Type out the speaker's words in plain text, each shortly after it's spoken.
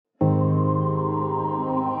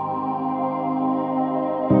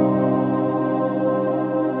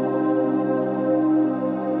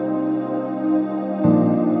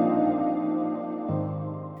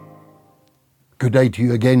Good day to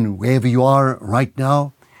you again, wherever you are right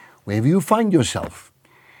now, wherever you find yourself.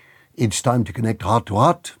 It's time to connect heart to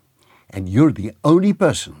heart, and you're the only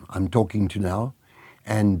person I'm talking to now,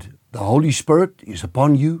 and the Holy Spirit is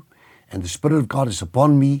upon you, and the Spirit of God is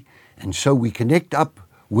upon me, and so we connect up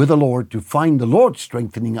with the Lord to find the Lord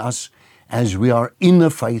strengthening us as we are in the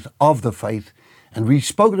faith, of the faith. And we've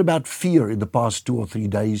spoken about fear in the past 2 or 3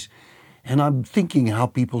 days, and I'm thinking how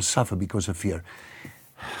people suffer because of fear.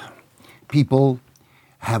 People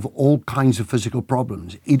have all kinds of physical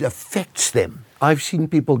problems. It affects them. I've seen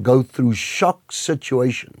people go through shock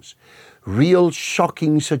situations, real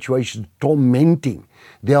shocking situations, tormenting.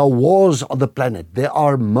 There are wars on the planet. There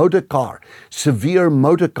are severe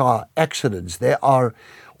motor car accidents. There are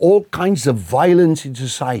all kinds of violence in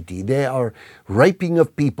society. There are raping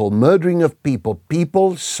of people, murdering of people.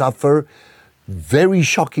 People suffer very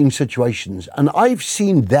shocking situations. And I've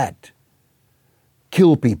seen that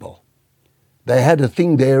kill people. They had a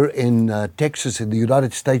thing there in Texas in the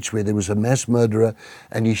United States where there was a mass murderer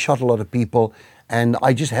and he shot a lot of people. And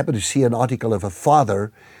I just happened to see an article of a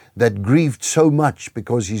father that grieved so much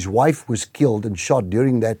because his wife was killed and shot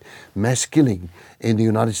during that mass killing in the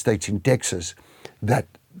United States in Texas, that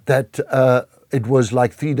it was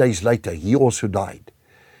like 3 days later, he also died.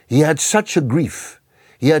 He had such a grief.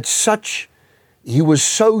 He was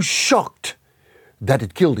so shocked that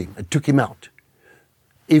it killed him. It took him out.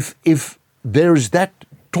 If there's that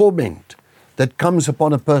torment that comes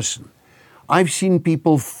upon a person, I've seen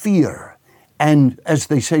people fear, and as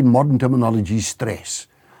they say in modern terminology, stress.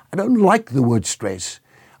 I don't like the word stress.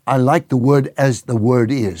 I like the word as the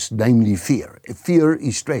word is, namely fear. Fear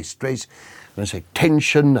is stress. Stress, I say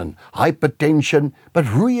tension and hypertension.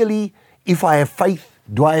 But really, if I have faith,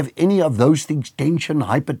 do I have any of those things? Tension,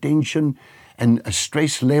 hypertension, and a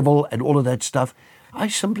stress level and all of that stuff? I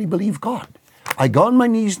simply believe God. I go on my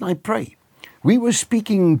knees and I pray. We were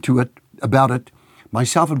speaking about it.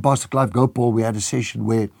 Myself and Pastor Clive Gopal, we had a session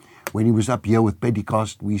where when he was up here with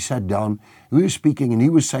Pentecost, we sat down, we were speaking, and he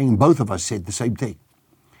was saying, both of us said the same thing.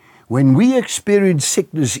 When we experience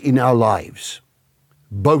sickness in our lives,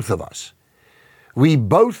 both of us, we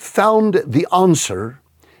both found the answer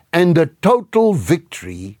and a total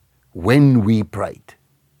victory when we prayed.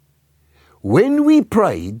 When we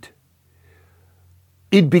prayed,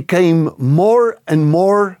 it became more and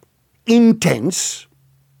more intense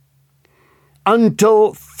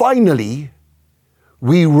until finally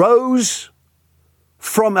we rose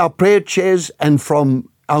from our prayer chairs and from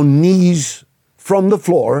our knees, from the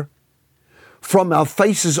floor, from our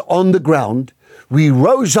faces on the ground. We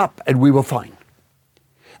rose up and we were fine.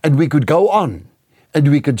 And we could go on and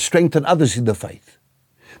we could strengthen others in the faith.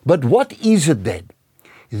 But what is it then?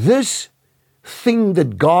 This thing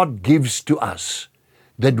that God gives to us,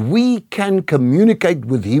 that we can communicate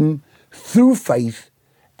with Him through faith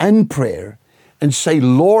and prayer and say,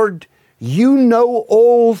 Lord, you know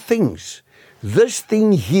all things. This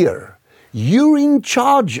thing here, you're in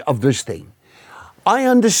charge of this thing. I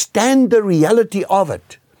understand the reality of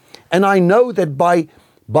it. And I know that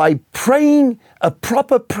by praying a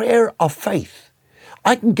proper prayer of faith,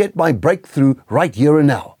 I can get my breakthrough right here and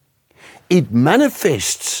now. It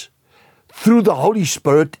manifests through the Holy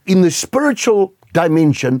Spirit in the spiritual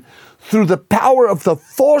dimension, through the power of the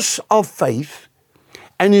force of faith,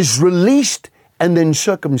 and is released, and then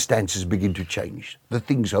circumstances begin to change. The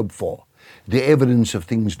things hoped for, the evidence of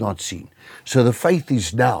things not seen. So the faith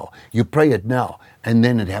is now. You pray it now, and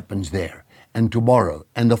then it happens there, and tomorrow,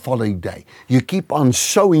 and the following day. You keep on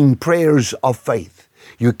sowing prayers of faith.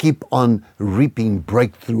 You keep on reaping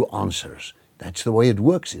breakthrough answers. That's the way it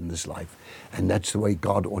works in this life, and that's the way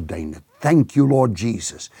God ordained it. Thank you, Lord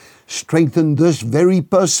Jesus. Strengthen this very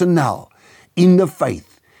person now in the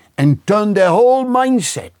faith and turn their whole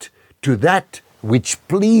mindset to that which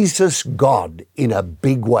pleases God in a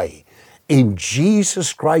big way. In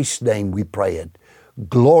Jesus Christ's name we pray it.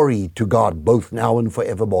 Glory to God, both now and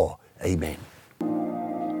forevermore. Amen.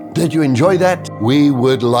 Did you enjoy that? We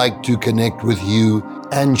would like to connect with you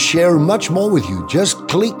and share much more with you. Just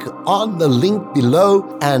click on the link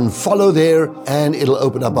below and follow there, and it'll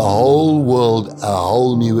open up a whole world, a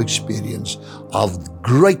whole new experience of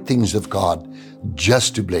great things of God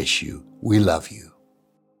just to bless you. We love you.